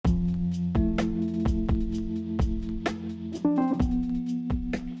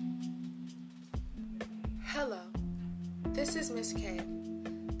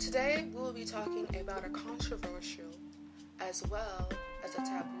Today we will be talking about a controversial as well as a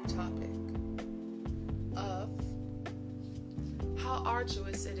taboo topic of how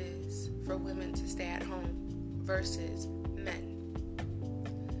arduous it is for women to stay at home versus men.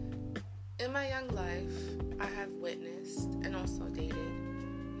 In my young life, I have witnessed and also dated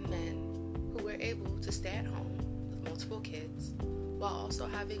men who were able to stay at home with multiple kids while also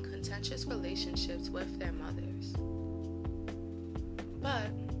having contentious relationships with their mothers.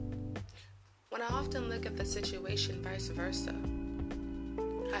 But when I often look at the situation vice versa,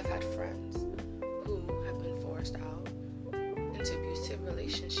 I've had friends who have been forced out into abusive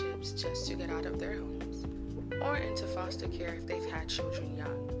relationships just to get out of their homes, or into foster care if they've had children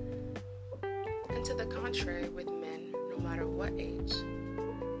young. And to the contrary, with men, no matter what age,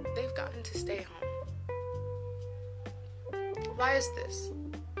 they've gotten to stay home. Why is this?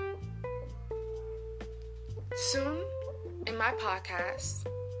 Soon, in my podcast,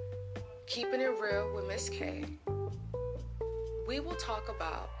 Keeping It Real with Miss K, we will talk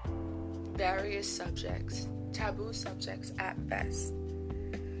about various subjects, taboo subjects at best.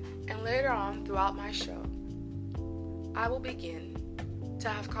 And later on throughout my show, I will begin to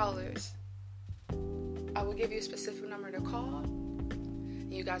have callers. I will give you a specific number to call.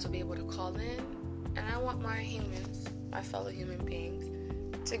 You guys will be able to call in. And I want my humans, my fellow human beings,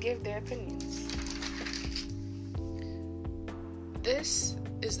 to give their opinions. This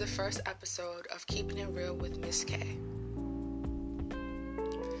is the first episode of Keeping It Real with Miss K.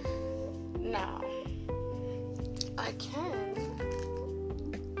 Now, I can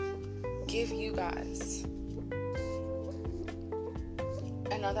give you guys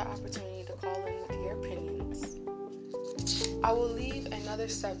another opportunity to call in with your opinions. I will leave another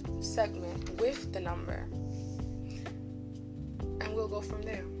segment with the number, and we'll go from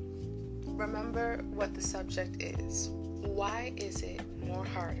there. Remember what the subject is. Why is it more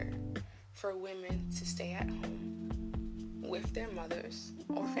harder for women to stay at home with their mothers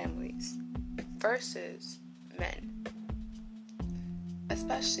or families versus men?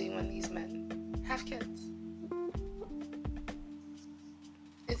 Especially when these men have kids.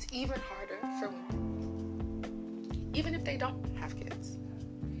 It's even harder for women, even if they don't have kids.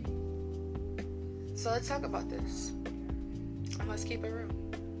 So let's talk about this. And let's keep it real.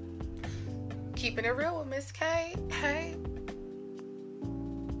 Keeping it real with Miss K. Hey,